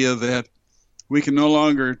the idea that we can no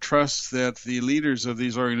longer trust that the leaders of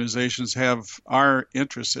these organizations have our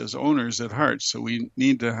interests as owners at heart. So we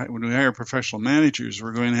need to, when we hire professional managers,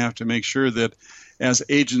 we're going to have to make sure that as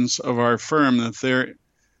agents of our firm, that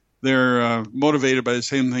they're motivated by the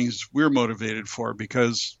same things we're motivated for,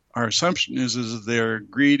 because our assumption is that they're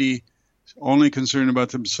greedy, only concerned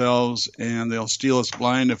about themselves, and they'll steal us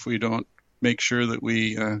blind if we don't make sure that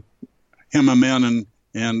we hem them in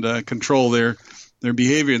and control their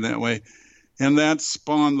behavior in that way. And that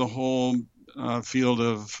spawned the whole field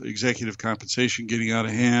of executive compensation getting out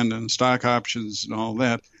of hand and stock options and all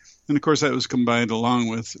that. And, of course, that was combined along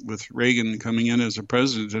with Reagan coming in as a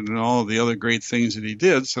president and all of the other great things that he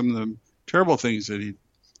did. Some of the terrible things that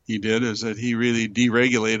he did is that he really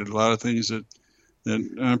deregulated a lot of things that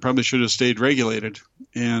probably should have stayed regulated.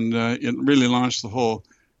 And it really launched the whole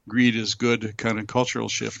greed is good kind of cultural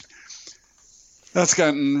shift. That's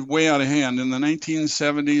gotten way out of hand. In the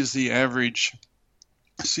 1970s, the average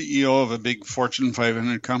CEO of a big Fortune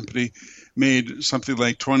 500 company made something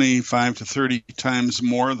like 25 to 30 times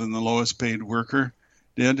more than the lowest paid worker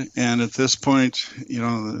did. And at this point,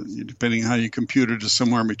 depending on how you compute it, is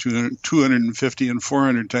somewhere between 250 and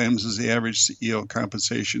 400 times is the average CEO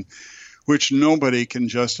compensation, which nobody can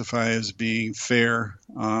justify as being fair.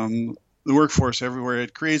 The workforce everywhere,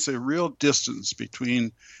 it creates a real distance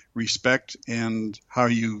between respect and how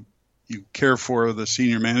you care for the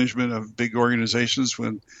senior management of big organizations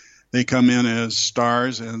when they come in as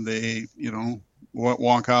stars and they,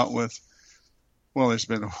 walk out with, well, there's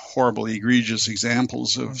been horrible, egregious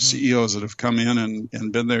examples of CEOs that have come in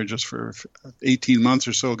and been there just for 18 months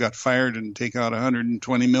or so, got fired and take out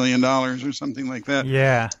 $120 million or something like that.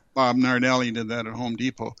 Yeah. Bob Nardelli did that at Home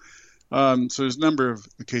Depot. So there's a number of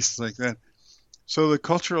cases like that. So the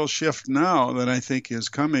cultural shift now that I think is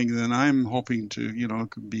coming, then I'm hoping to,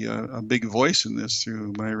 be a big voice in this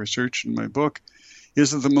through my research and my book,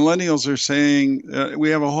 is that the millennials are saying, we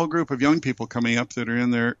have a whole group of young people coming up that are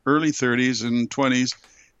in their early 30s and 20s,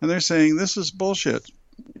 and they're saying, this is bullshit.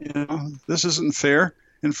 This isn't fair.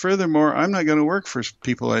 And furthermore, I'm not going to work for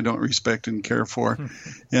people I don't respect and care for.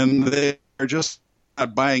 And they are just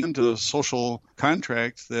not buying into the social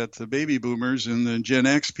contract that the baby boomers and the Gen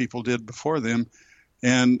X people did before them,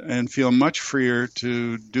 and feel much freer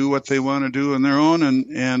to do what they want to do on their own,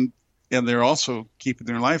 and they're also keeping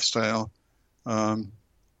their lifestyle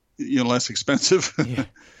less expensive. Yeah.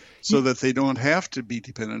 So that they don't have to be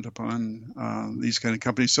dependent upon these kind of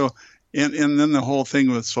companies. So and then the whole thing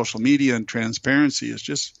with social media and transparency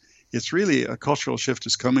is it's really a cultural shift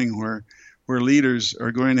is coming where leaders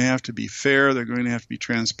are going to have to be fair, they're going to have to be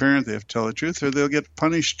transparent, they have to tell the truth, or they'll get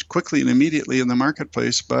punished quickly and immediately in the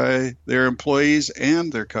marketplace by their employees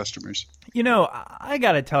and their customers. I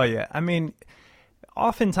got to tell you,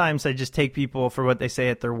 oftentimes I just take people for what they say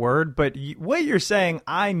at their word, but what you're saying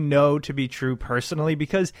I know to be true personally,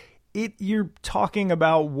 because you're talking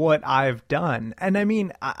about what I've done. And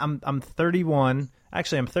I'm 31.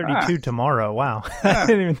 Actually, I'm 32 tomorrow. Wow. I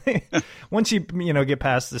didn't even think. Once you get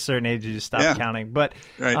past a certain age, you just stop counting. But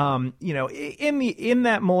right. In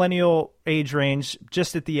that millennial age range,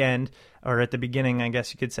 just at the end or at the beginning, I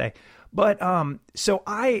guess you could say. But so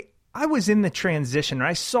I was in the transition.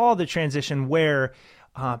 I saw the transition where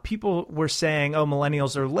people were saying, "Oh,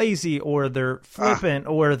 millennials are lazy, or they're flippant,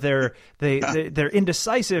 or they're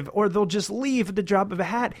indecisive, or they'll just leave at the drop of a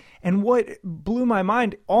hat." And what blew my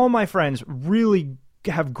mind, all my friends really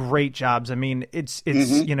have great jobs. It's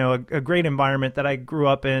mm-hmm. A great environment that I grew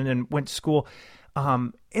up in and went to school.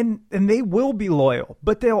 And they will be loyal,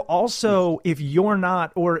 but they'll also, if you're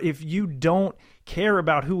not, or if you don't care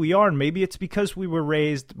about who we are, and maybe it's because we were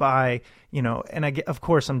raised by, and of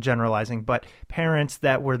course I'm generalizing, but parents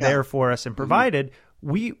that were there for us and provided,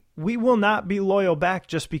 mm-hmm. we will not be loyal back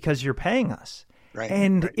just because you're paying us. Right.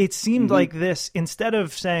 And it seemed mm-hmm. like this, instead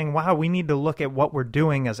of saying, wow, we need to look at what we're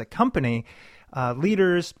doing as a company,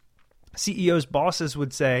 leaders, CEOs, bosses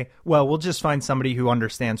would say, well, we'll just find somebody who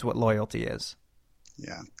understands what loyalty is.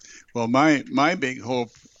 Yeah. Well, my big hope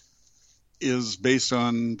is based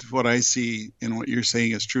on what I see and what you're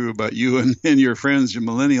saying is true about you and your friends, your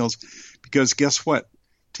millennials, because guess what?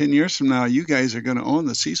 10 years from now, you guys are going to own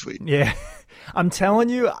the C-suite. Yeah. I'm telling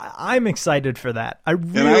you, I'm excited for that. I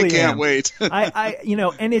really am. And I can't wait.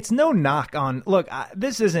 And it's no knock on, look,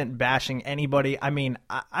 this isn't bashing anybody. I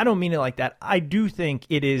don't mean it like that. I do think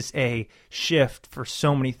it is a shift for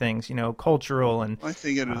so many things, cultural and. I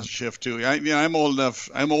think it is a shift too. I'm old enough.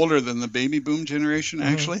 I'm older than the baby boom generation,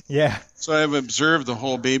 actually. Mm-hmm. Yeah. So I've observed the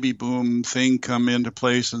whole baby boom thing come into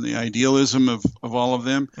place and the idealism of all of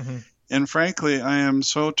them. Mm-hmm. And frankly, I am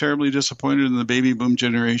so terribly disappointed in the baby boom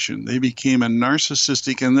generation. They became a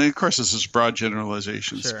narcissistic, and of course this is broad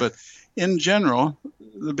generalizations, sure. But in general,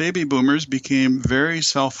 the baby boomers became very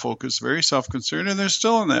self-focused, very self-concerned, and they're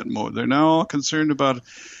still in that mode. They're now all concerned about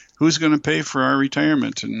who's going to pay for our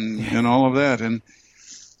retirement and all of that. And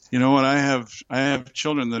you know what? I have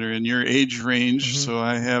children that are in your age range, mm-hmm. So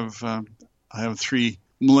I have 3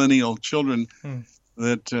 millennial children.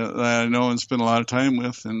 That I know and spend a lot of time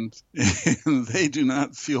with, and they do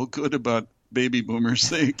not feel good about baby boomers.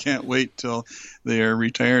 They can't wait till they are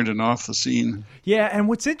retired and off the scene. Yeah, and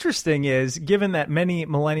what's interesting is, given that many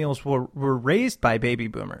millennials were raised by baby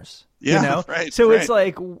boomers. Yeah, right. So right. It's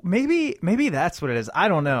like, maybe that's what it is. I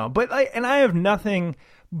don't know. But I have nothing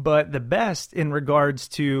but the best in regards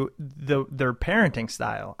to their parenting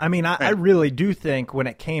style. I really do think when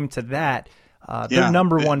it came to that, their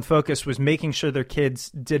number one focus was making sure their kids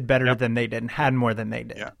did better than they did and had more than they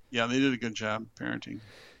did. Yeah, they did a good job parenting.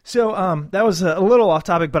 So that was a little off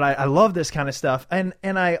topic, but I love this kind of stuff. And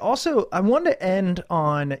I wanted to end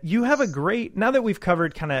on, you have a great, now that we've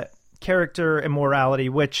covered kind of character and morality,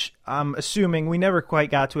 which I'm assuming we never quite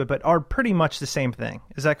got to it, but are pretty much the same thing.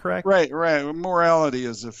 Is that correct? Right. Morality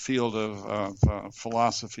is a field of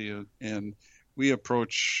philosophy, and we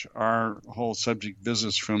approach our whole subject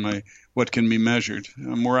business from what can be measured.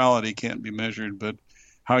 Morality can't be measured, but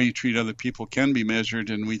how you treat other people can be measured,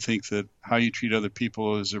 and we think that how you treat other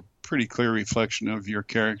people is a pretty clear reflection of your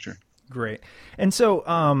character. Great. And so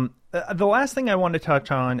the last thing I want to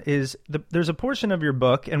touch on is there's a portion of your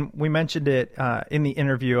book, and we mentioned it in the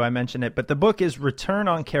interview, I mentioned it, but the book is Return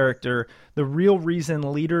on Character, the real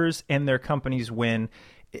reason leaders and their companies win.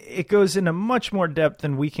 It goes into much more depth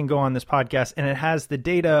than we can go on this podcast, and it has the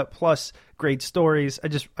data plus great stories.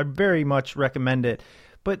 I very much recommend it.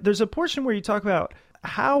 But there's a portion where you talk about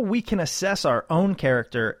how we can assess our own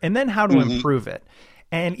character and then how to improve it.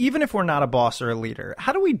 And even if we're not a boss or a leader,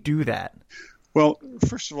 how do we do that? Well,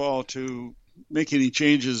 first of all, to make any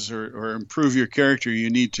changes or improve your character, you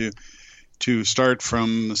need to start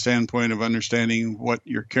from the standpoint of understanding what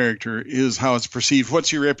your character is, how it's perceived,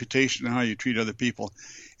 what's your reputation, and how you treat other people.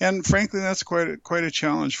 And frankly, that's quite a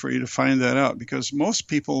challenge for you to find that out, because most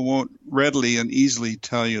people won't readily and easily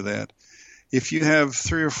tell you that. If you have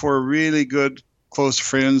 3 or 4 really good close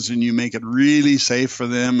friends and you make it really safe for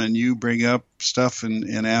them and you bring up stuff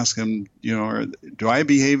and ask them, do I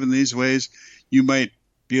behave in these ways? You might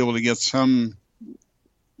be able to get some,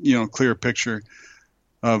 clear picture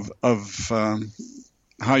of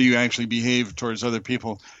how you actually behave towards other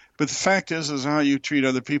people. But the fact is how you treat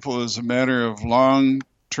other people is a matter of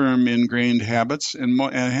long-term ingrained habits, and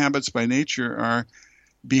habits by nature are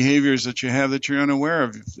behaviors that you have that you're unaware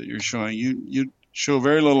of that you're showing. You show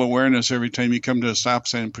very little awareness every time you come to a stop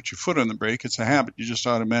sign and put your foot on the brake. It's a habit. You just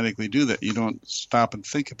automatically do that. You don't stop and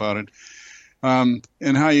think about it. And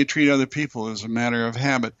how you treat other people is a matter of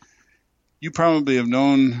habit. You probably have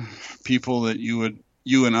known people that you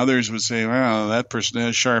and others would say, wow, that person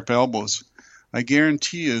has sharp elbows. I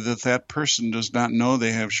guarantee you that person does not know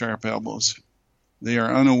they have sharp elbows. They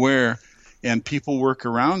are unaware, and people work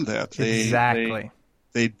around that. Exactly.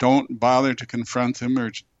 They don't bother to confront them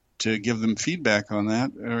or to give them feedback on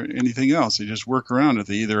that or anything else. They just work around it.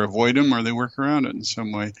 They either avoid them or they work around it in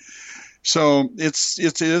some way. So it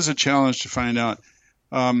is a challenge to find out.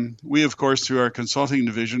 We, of course, through our consulting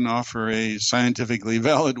division, offer a scientifically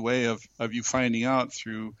valid way of you finding out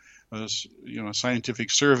through a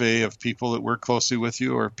scientific survey of people that work closely with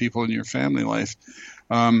you or people in your family life.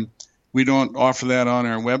 We don't offer that on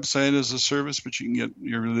our website as a service, but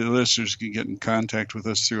your listeners can get in contact with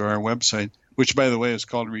us through our website, which, by the way, is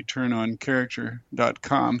called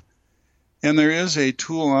returnoncharacter.com. And there is a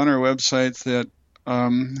tool on our website that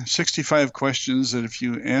 65 questions that if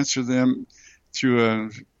you answer them through a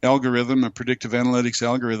predictive analytics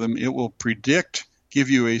algorithm, it will give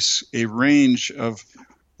you a range of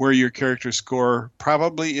where your character score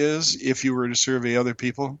probably is if you were to survey other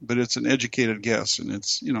people, but it's an educated guess, and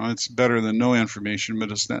it's better than no information, but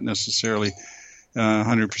it's not necessarily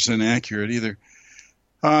 100% accurate either.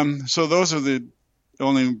 So those are the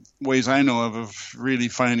only ways I know of really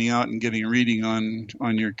finding out and getting a reading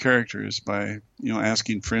on your character is by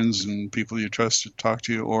asking friends and people you trust to talk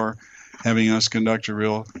to you, or having us conduct a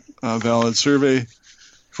real valid survey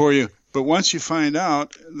for you. But once you find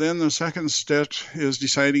out, then the second step is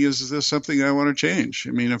deciding, is this something I want to change?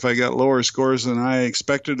 I mean, if I got lower scores than I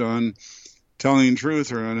expected on telling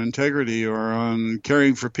truth or on integrity or on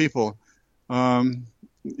caring for people,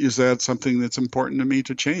 is that something that's important to me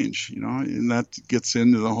to change? And that gets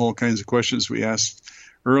into the whole kinds of questions we asked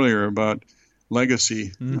earlier about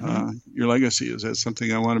legacy. Your legacy, is that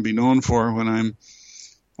something I want to be known for when I'm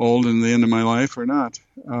old in the end of my life or not?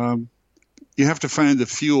 You have to find the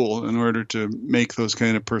fuel in order to make those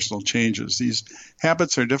kind of personal changes. These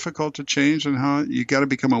habits are difficult to change, and how you got to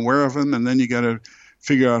become aware of them, and then you got to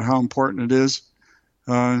figure out how important it is.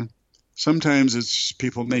 Sometimes it's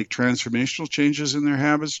people make transformational changes in their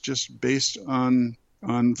habits just based on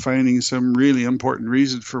finding some really important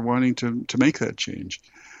reason for wanting to make that change.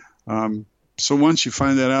 So once you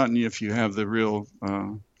find that out, and if you have the real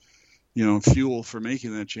fuel for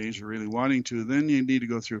making that change or really wanting to, then you need to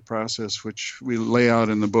go through a process which we lay out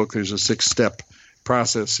in the book. There's a 6-step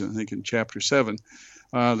process, I think, in chapter 7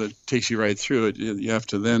 that takes you right through it. You have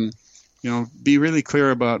to then, be really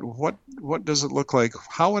clear about what does it look like?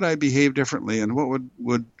 How would I behave differently? And what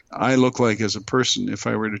would I look like as a person if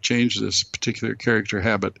I were to change this particular character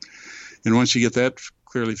habit? And once you get that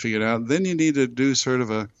clearly figured out, then you need to do sort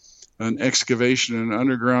of an excavation, an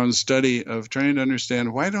underground study of trying to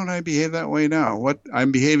understand, why don't I behave that way now? What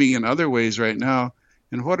I'm behaving in other ways right now,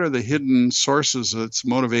 and what are the hidden sources that's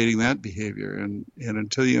motivating that behavior? And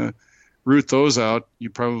until you root those out, you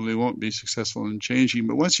probably won't be successful in changing.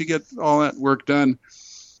 But once you get all that work done,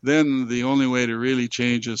 then the only way to really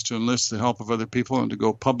change is to enlist the help of other people and to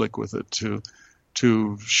go public with it,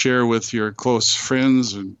 to share with your close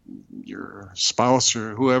friends and your spouse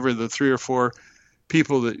or whoever, the 3 or 4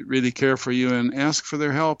 people that really care for you, and ask for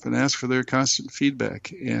their help and ask for their constant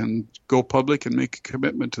feedback, and go public and make a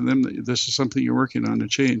commitment to them that this is something you're working on to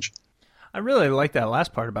change. I really like that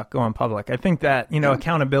last part about going public. I think that,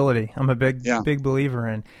 accountability, I'm a big believer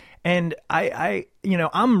in. And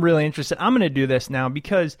I'm really interested. I'm going to do this now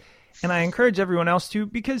and I encourage everyone else to,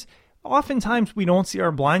 because oftentimes we don't see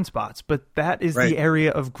our blind spots, but that is the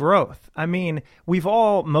area of growth. I mean, we've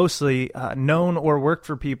all mostly known or worked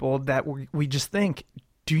for people that we just think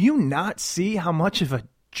do you not see how much of a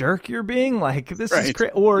jerk you're being? Like, this is Right.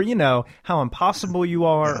 crazy. Or, how impossible you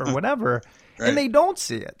are or whatever. Right. And they don't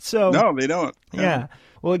see it. So No, they don't. yeah.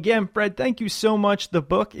 Well, again, Fred, thank you so much. The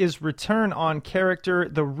book is Return on Character,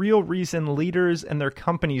 The Real Reason Leaders and Their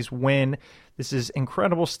Companies Win. This is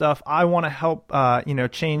incredible stuff. I want to help,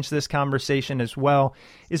 change this conversation as well.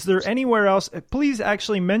 Is there anywhere else? Please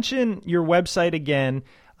actually mention your website again,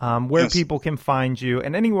 where Yes. people can find you,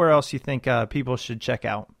 and anywhere else you think people should check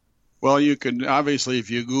out. Well, you can, obviously,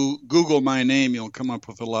 if you Google my name, you'll come up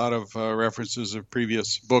with a lot of references of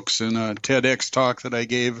previous books and a TEDx talk that I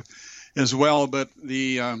gave as well. But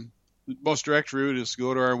the most direct route is to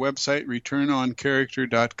go to our website,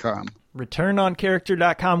 returnoncharacter.com.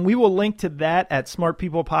 returnoncharacter.com. We will link to that at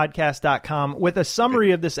smartpeoplepodcast.com with a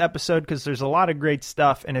summary of this episode, because there's a lot of great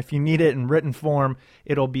stuff. And if you need it in written form,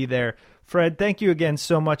 it'll be there. Fred, thank you again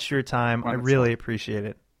so much for your time. Wonderful. I really appreciate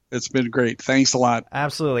it. It's been great. Thanks a lot.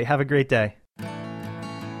 Absolutely. Have a great day.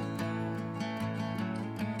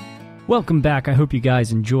 Welcome back. I hope you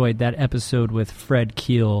guys enjoyed that episode with Fred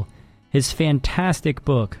Kiel. His fantastic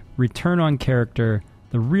book, Return on Character,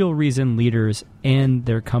 The Real Reason Leaders and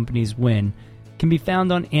Their Companies Win, can be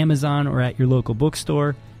found on Amazon or at your local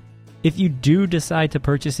bookstore. If you do decide to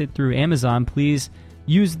purchase it through Amazon, please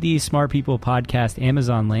use the Smart People Podcast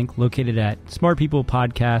Amazon link located at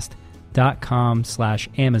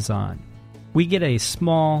smartpeoplepodcast.com/Amazon. We get a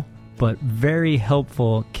small but very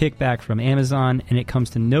helpful kickback from Amazon, and it comes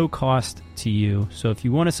to no cost to you. So if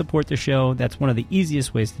you want to support the show, that's one of the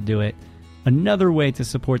easiest ways to do it. Another way to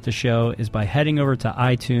support the show is by heading over to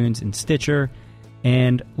iTunes and Stitcher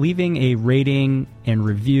and leaving a rating and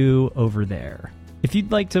review over there. If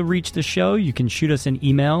you'd like to reach the show, you can shoot us an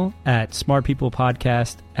email at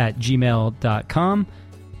smartpeoplepodcast@gmail.com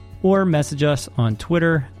or message us on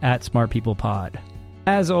Twitter at smartpeoplepod.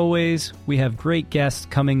 As always, we have great guests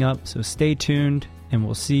coming up, so stay tuned, and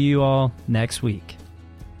we'll see you all next week.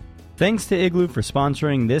 Thanks to Igloo for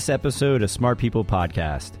sponsoring this episode of Smart People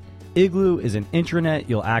Podcast. Igloo is an intranet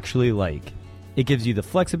you'll actually like. It gives you the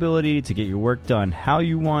flexibility to get your work done how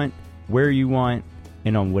you want, where you want,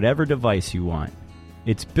 and on whatever device you want.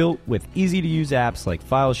 It's built with easy-to-use apps like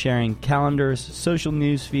file sharing, calendars, social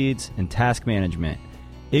news feeds, and task management.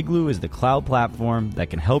 Igloo is the cloud platform that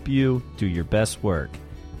can help you do your best work.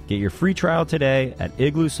 Get your free trial today at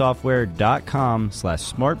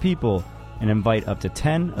igloosoftware.com/smartpeople and invite up to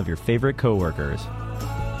 10 of your favorite coworkers.